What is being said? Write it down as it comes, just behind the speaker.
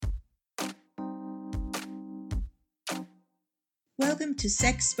Welcome to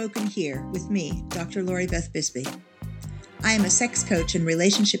Sex Spoken Here with me, Dr. Lori Beth Bisbee. I am a sex coach and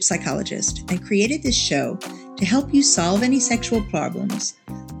relationship psychologist and created this show to help you solve any sexual problems,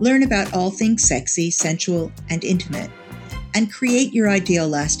 learn about all things sexy, sensual, and intimate, and create your ideal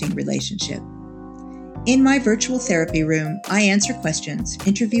lasting relationship. In my virtual therapy room, I answer questions,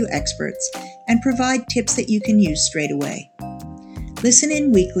 interview experts, and provide tips that you can use straight away. Listen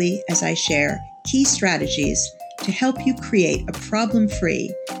in weekly as I share key strategies to help you create a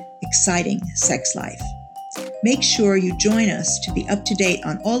problem-free, exciting sex life. Make sure you join us to be up to date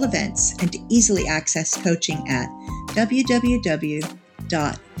on all events and to easily access coaching at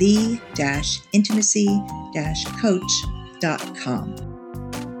www.the-intimacy-coach.com.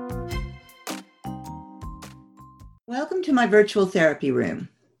 Welcome to my virtual therapy room.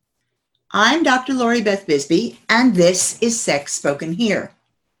 I'm Dr. Lori Beth Bisbee, and this is Sex Spoken Here.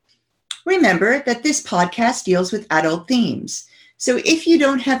 Remember that this podcast deals with adult themes, so if you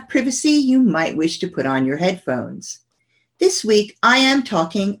don't have privacy, you might wish to put on your headphones. This week, I am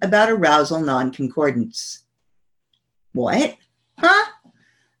talking about arousal non-concordance. What? Huh?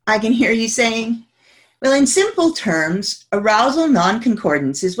 I can hear you saying, well, in simple terms, arousal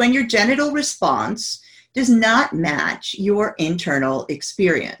non-concordance is when your genital response does not match your internal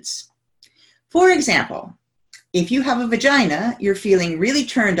experience. For example, if you have a vagina, you're feeling really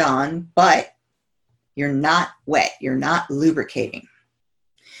turned on, but you're not wet, you're not lubricating.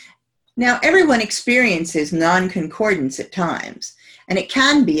 Now, everyone experiences non-concordance at times, and it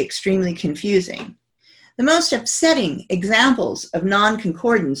can be extremely confusing. The most upsetting examples of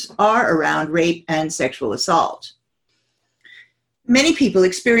non-concordance are around rape and sexual assault. Many people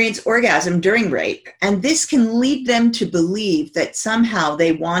experience orgasm during rape, and this can lead them to believe that somehow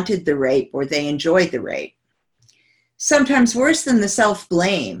they wanted the rape or they enjoyed the rape. Sometimes worse than the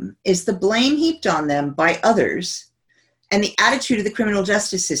self-blame is the blame heaped on them by others and the attitude of the criminal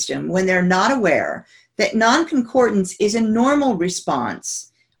justice system when they're not aware that non-concordance is a normal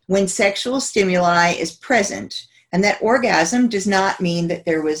response when sexual stimuli is present, and that orgasm does not mean that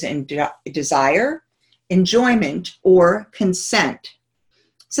there was desire, enjoyment, or consent.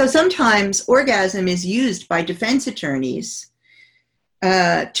 So sometimes orgasm is used by defense attorneys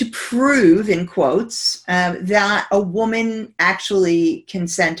to prove, in quotes, that a woman actually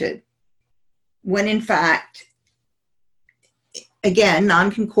consented, when in fact, again,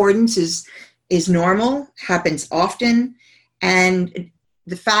 non-concordance is normal, happens often, and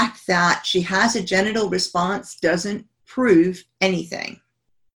the fact that she has a genital response doesn't prove anything.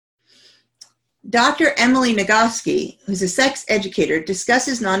 Dr. Emily Nagoski, who's a sex educator,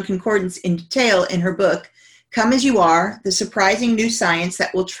 discusses non-concordance in detail in her book, Come As You Are, The Surprising New Science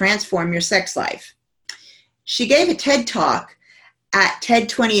That Will Transform Your Sex Life. She gave a TED Talk at TED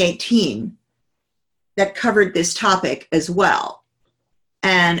 2018 that covered this topic as well.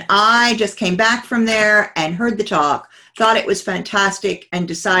 And I just came back from there and heard the talk, thought it was fantastic, and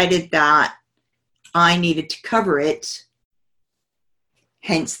decided that I needed to cover it,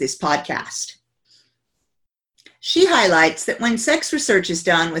 hence this podcast. She highlights that when sex research is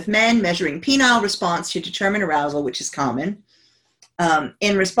done with men measuring penile response to determine arousal, which is common,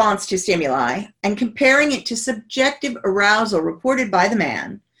 in response to stimuli, and comparing it to subjective arousal reported by the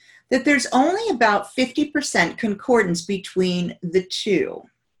man, that there's only about 50% concordance between the two.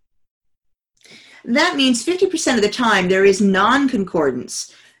 That means 50% of the time there is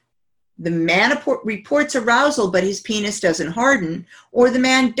non-concordance. The man reports arousal, but his penis doesn't harden, or the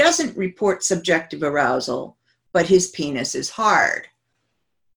man doesn't report subjective arousal, but his penis is hard.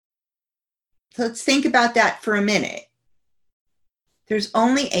 So let's think about that for a minute. There's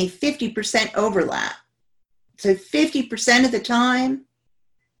only a 50% overlap. So 50% of the time,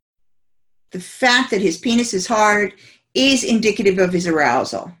 the fact that his penis is hard is indicative of his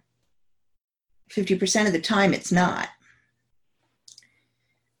arousal. 50% of the time, it's not.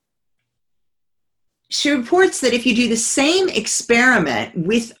 She reports that if you do the same experiment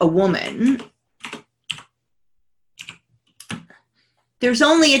with a woman, there's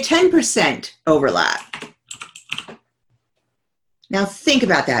only a 10% overlap. Now think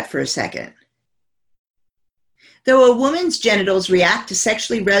about that for a second. Though a woman's genitals react to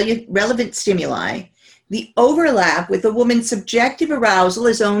sexually relevant stimuli, the overlap with a woman's subjective arousal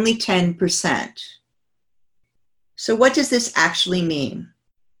is only 10%. So what does this actually mean?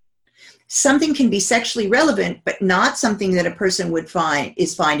 Something can be sexually relevant, but not something that a person would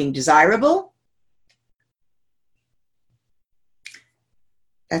is finding desirable.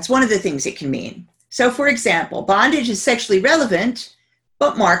 That's one of the things it can mean. So, for example, bondage is sexually relevant,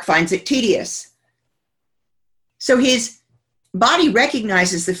 but Mark finds it tedious. So his body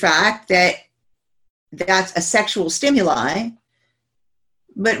recognizes the fact that that's a sexual stimuli,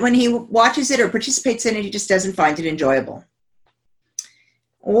 but when he watches it or participates in it, he just doesn't find it enjoyable.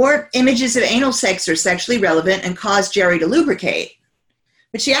 Or images of anal sex are sexually relevant and cause Jerry to lubricate,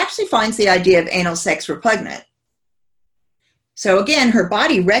 but she actually finds the idea of anal sex repugnant. So again, her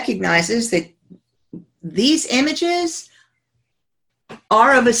body recognizes that these images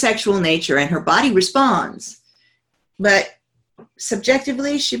are of a sexual nature and her body responds. But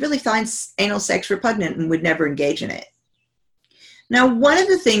subjectively, she really finds anal sex repugnant and would never engage in it. Now, one of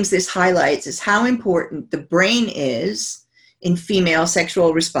the things this highlights is how important the brain is in female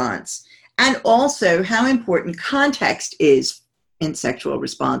sexual response, and also how important context is in sexual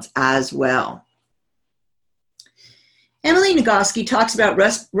response as well. Emily Nagoski talks about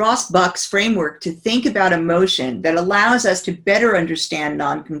Ross Buck's framework to think about emotion that allows us to better understand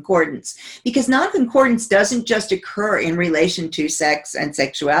non-concordance, because non-concordance doesn't just occur in relation to sex and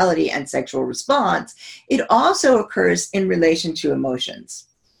sexuality and sexual response, it also occurs in relation to emotions.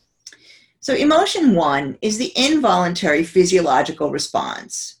 So emotion 1 is the involuntary physiological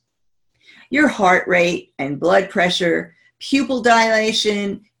response. Your heart rate and blood pressure, pupil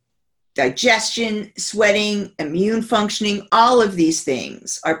dilation, digestion, sweating, immune functioning, all of these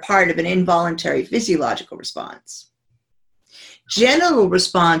things are part of an involuntary physiological response. Genital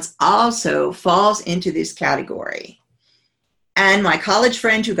response also falls into this category. And my college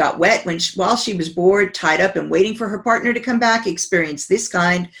friend who got wet while she was bored, tied up, and waiting for her partner to come back experienced this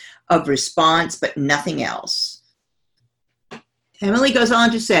kind of response, but nothing else. Emily goes on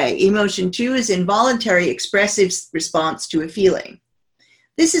to say, emotion 2 is involuntary expressive response to a feeling.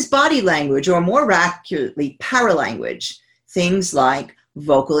 This is body language, or more accurately, paralanguage. Things like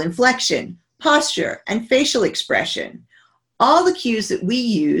vocal inflection, posture, and facial expression. All the cues that we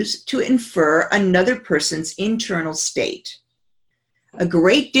use to infer another person's internal state. A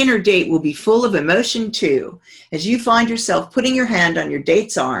great dinner date will be full of emotion too, as you find yourself putting your hand on your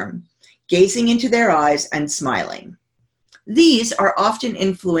date's arm, gazing into their eyes and smiling. These are often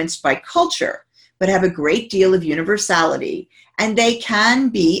influenced by culture, but have a great deal of universality, and they can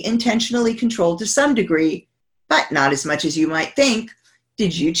be intentionally controlled to some degree, but not as much as you might think.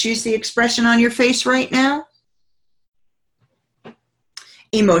 Did you choose the expression on your face right now?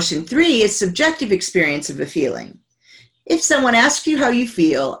 Emotion 3 is subjective experience of a feeling. If someone asks you how you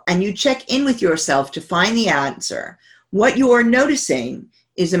feel and you check in with yourself to find the answer, what you are noticing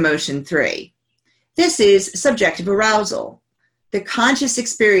is emotion 3. This is subjective arousal, the conscious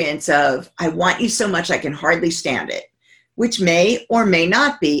experience of, I want you so much I can hardly stand it, which may or may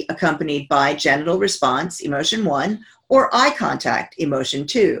not be accompanied by genital response, emotion 1, or eye contact, emotion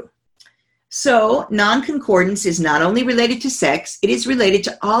 2. So, non-concordance is not only related to sex, it is related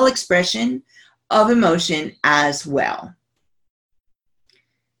to all expression of emotion as well.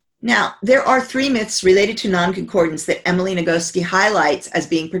 Now, there are 3 myths related to non-concordance that Emily Nagoski highlights as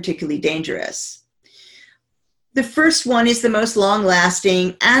being particularly dangerous. The first one is the most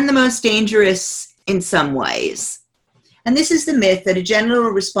long-lasting and the most dangerous in some ways. And this is the myth that a genital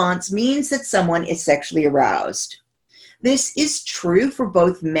response means that someone is sexually aroused. This is true for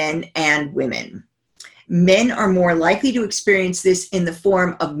both men and women. Men are more likely to experience this in the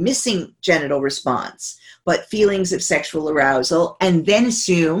form of missing genital response, but feelings of sexual arousal, and then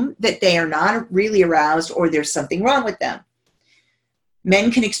assume that they are not really aroused or there's something wrong with them.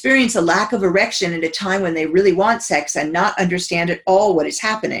 Men can experience a lack of erection at a time when they really want sex and not understand at all what is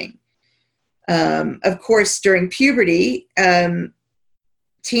happening. Of course, during puberty,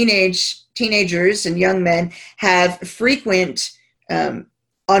 teenagers and young men have frequent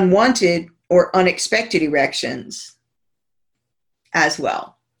unwanted or unexpected erections as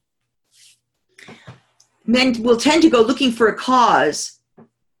well. Men will tend to go looking for a cause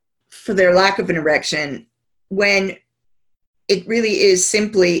for their lack of an erection when it really is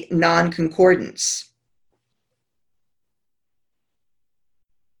simply non-concordance.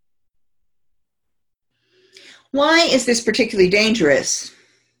 Why is this particularly dangerous?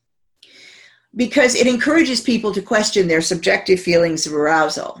 Because it encourages people to question their subjective feelings of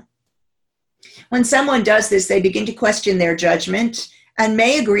arousal. When someone does this, they begin to question their judgment and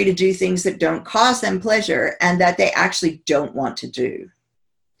may agree to do things that don't cause them pleasure and that they actually don't want to do.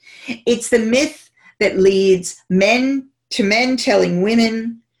 It's the myth that leads men telling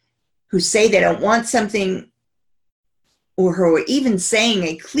women who say they don't want something, or who are even saying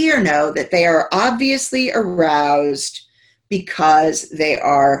a clear no, that they are obviously aroused because they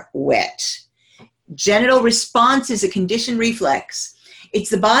are wet. Genital response is a conditioned reflex. It's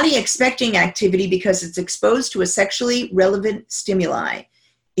the body expecting activity because it's exposed to a sexually relevant stimuli.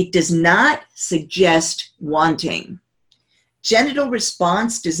 It does not suggest wanting. Genital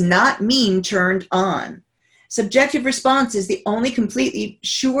response does not mean turned on. Subjective response is the only completely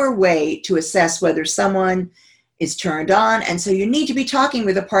sure way to assess whether someone is turned on, and so you need to be talking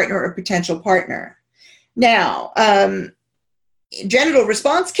with a partner or potential partner. Now, genital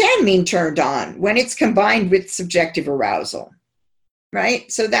response can mean turned on when it's combined with subjective arousal, right?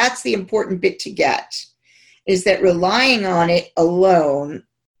 So that's the important bit to get, is that relying on it alone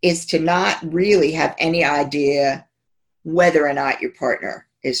is to not really have any idea whether or not your partner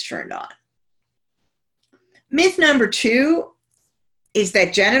is turned on. Myth number 2 is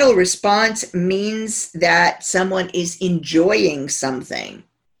that genital response means that someone is enjoying something.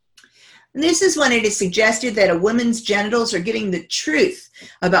 And this is when it is suggested that a woman's genitals are giving the truth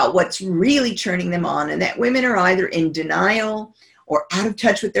about what's really turning them on, and that women are either in denial or out of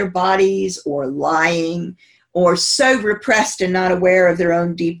touch with their bodies or lying or so repressed and not aware of their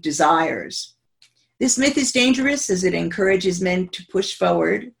own deep desires. This myth is dangerous as it encourages men to push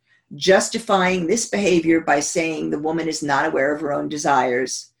forward, justifying this behavior by saying the woman is not aware of her own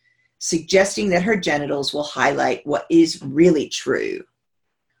desires, suggesting that her genitals will highlight what is really true.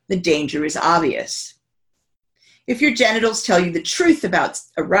 The danger is obvious. If your genitals tell you the truth about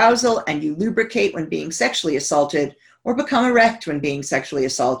arousal and you lubricate when being sexually assaulted or become erect when being sexually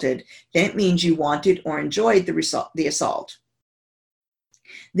assaulted, then it means you wanted or enjoyed the assault.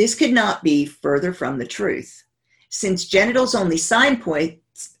 This could not be further from the truth, since genitals only signpost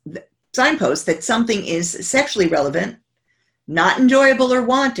that something is sexually relevant, not enjoyable or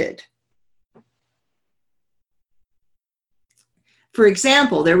wanted. For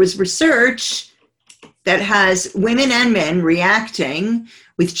example, there was research that has women and men reacting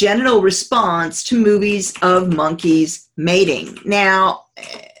with genital response to movies of monkeys mating. Now,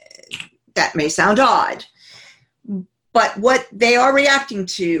 that may sound odd, but what they are reacting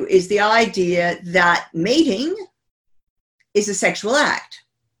to is the idea that mating is a sexual act.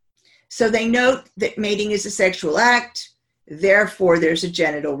 So they note that mating is a sexual act, therefore there's a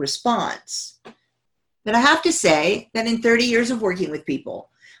genital response. But I have to say that in 30 years of working with people,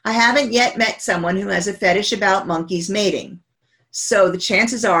 I haven't yet met someone who has a fetish about monkeys mating. So the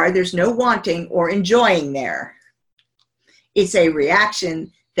chances are there's no wanting or enjoying there. It's a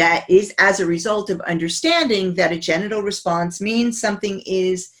reaction that is as a result of understanding that a genital response means something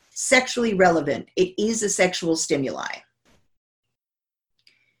is sexually relevant. It is a sexual stimuli.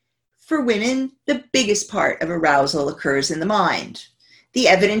 For women, the biggest part of arousal occurs in the mind. The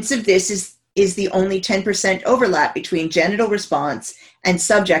evidence of this is the only 10% overlap between genital response and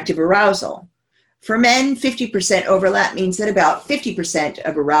subjective arousal. For men, 50% overlap means that about 50%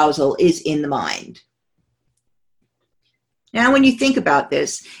 of arousal is in the mind. Now, when you think about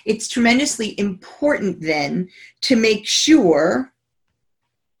this, it's tremendously important then to make sure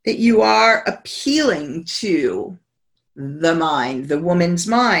that you are appealing to the mind, the woman's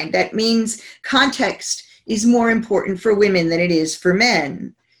mind. That means context is more important for women than it is for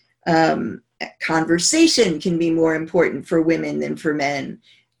men. Conversation can be more important for women than for men.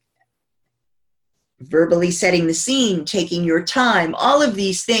 Verbally setting the scene, taking your time, all of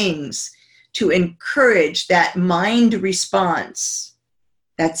these things to encourage that mind response,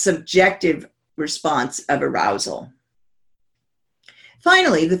 that subjective response of arousal.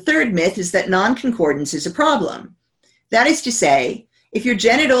 Finally, the third myth is that non-concordance is a problem. That is to say, if your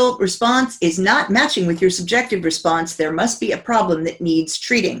genital response is not matching with your subjective response, there must be a problem that needs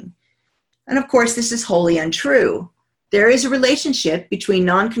treating. And of course, this is wholly untrue. There is a relationship between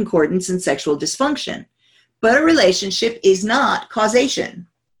non-concordance and sexual dysfunction, but a relationship is not causation.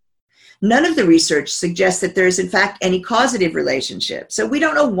 None of the research suggests that there is in fact any causative relationship, so we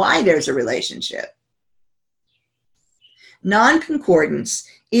don't know why there's a relationship. Non-concordance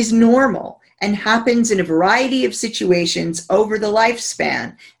is normal and happens in a variety of situations over the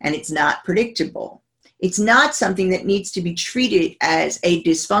lifespan, and it's not predictable. It's not something that needs to be treated as a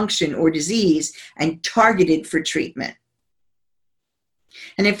dysfunction or disease and targeted for treatment.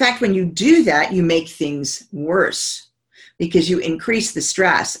 And in fact, when you do that, you make things worse because you increase the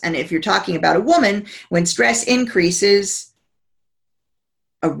stress. And if you're talking about a woman, when stress increases,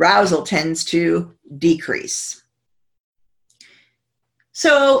 arousal tends to decrease.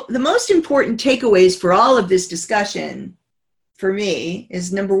 So the most important takeaways for all of this discussion for me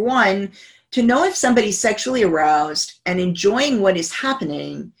is, number one, to know if somebody's sexually aroused and enjoying what is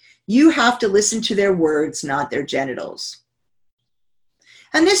happening, you have to listen to their words, not their genitals.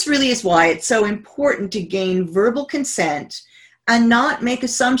 And this really is why it's so important to gain verbal consent and not make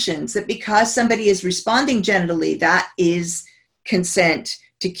assumptions that because somebody is responding genitally, that is consent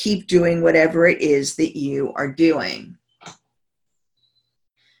to keep doing whatever it is that you are doing.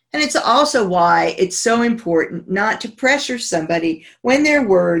 And it's also why it's so important not to pressure somebody when their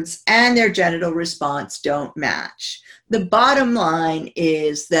words and their genital response don't match. The bottom line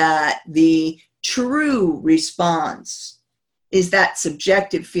is that the true response is that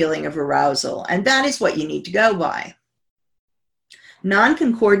subjective feeling of arousal, and that is what you need to go by.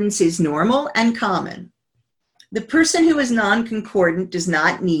 Non-concordance is normal and common. The person who is non-concordant does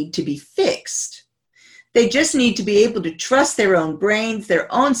not need to be fixed. They just need to be able to trust their own brains,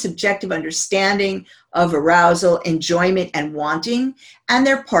 their own subjective understanding of arousal, enjoyment, and wanting, and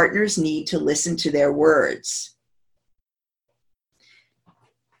their partners need to listen to their words.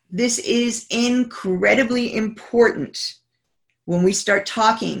 This is incredibly important when we start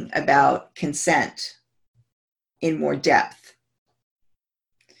talking about consent in more depth.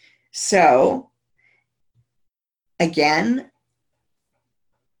 So, again,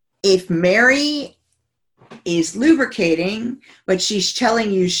 if Mary is lubricating, but she's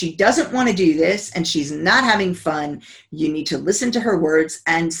telling you she doesn't want to do this and she's not having fun, you need to listen to her words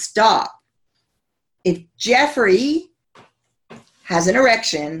and stop. If Jeffrey has an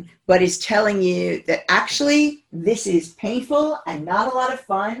erection, but is telling you that actually this is painful and not a lot of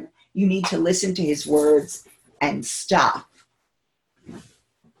fun, you need to listen to his words and stop.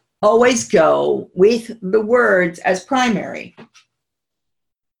 Always go with the words as primary.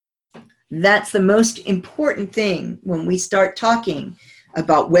 That's the most important thing when we start talking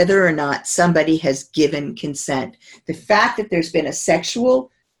about whether or not somebody has given consent. The fact that there's been a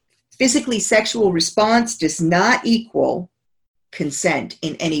physically sexual response does not equal consent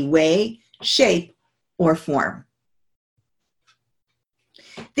in any way, shape, or form.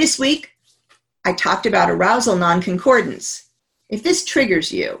 This week, I talked about arousal non-concordance. If this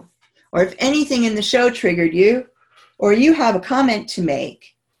triggers you, or if anything in the show triggered you, or you have a comment to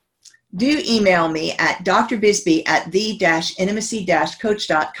make, do email me at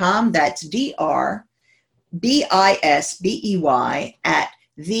drbisbey@the-intimacy-coach.com. That's DRBISBEY at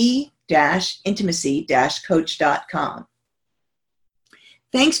the-intimacy-coach.com.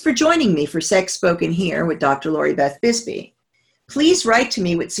 Thanks for joining me for Sex Spoken Here with Dr. Lori Beth Bisbey. Please write to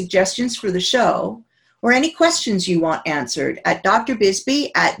me with suggestions for the show or any questions you want answered at drbisbey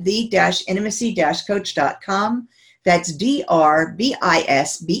at the-intimacy-coach.com. That's DRBISBEY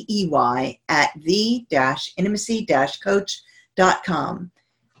at the-intimacy-coach.com.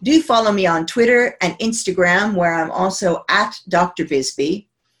 Do follow me on Twitter and Instagram, where I'm also at Dr. Bisbey,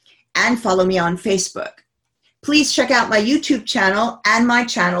 and follow me on Facebook. Please check out my YouTube channel and my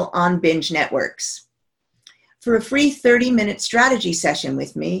channel on Binge Networks. For a free 30-minute strategy session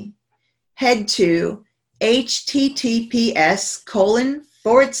with me, head to https://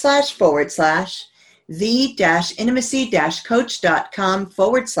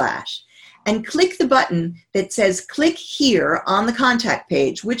 and click the button that says click here on the contact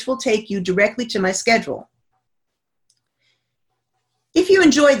page, which will take you directly to my schedule. If you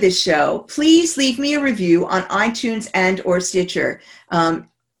enjoyed this show, please leave me a review on iTunes and or Stitcher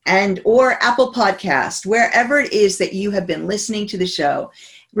and or Apple Podcast, wherever it is that you have been listening to the show.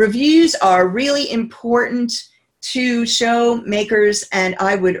 Reviews are really important to show makers, and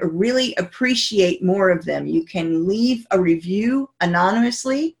I would really appreciate more of them. You can leave a review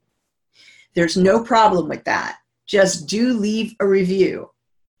anonymously. There's no problem with that. Just do leave a review.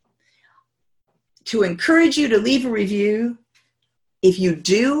 To encourage you to leave a review, if you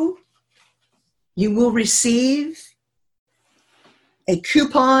do, you will receive a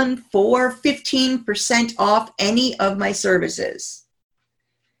coupon for 15% off any of my services.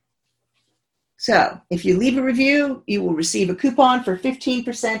 So if you leave a review, you will receive a coupon for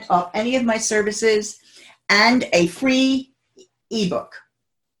 15% off any of my services and a free ebook.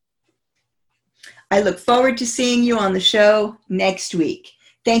 I look forward to seeing you on the show next week.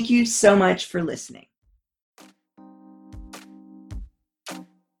 Thank you so much for listening.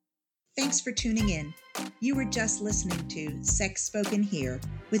 Thanks for tuning in. You were just listening to Sex Spoken Here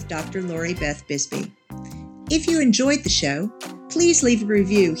with Dr. Lori Beth Bisbey. If you enjoyed the show, please leave a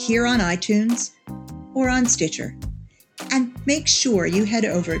review here on iTunes or on Stitcher. And make sure you head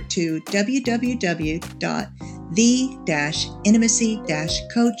over to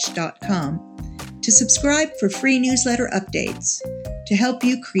www.the-intimacy-coach.com to subscribe for free newsletter updates to help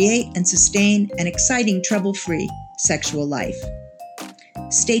you create and sustain an exciting, trouble-free sexual life.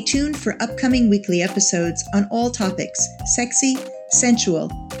 Stay tuned for upcoming weekly episodes on all topics, sexy, sensual,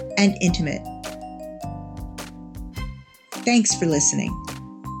 and intimate. Thanks for listening.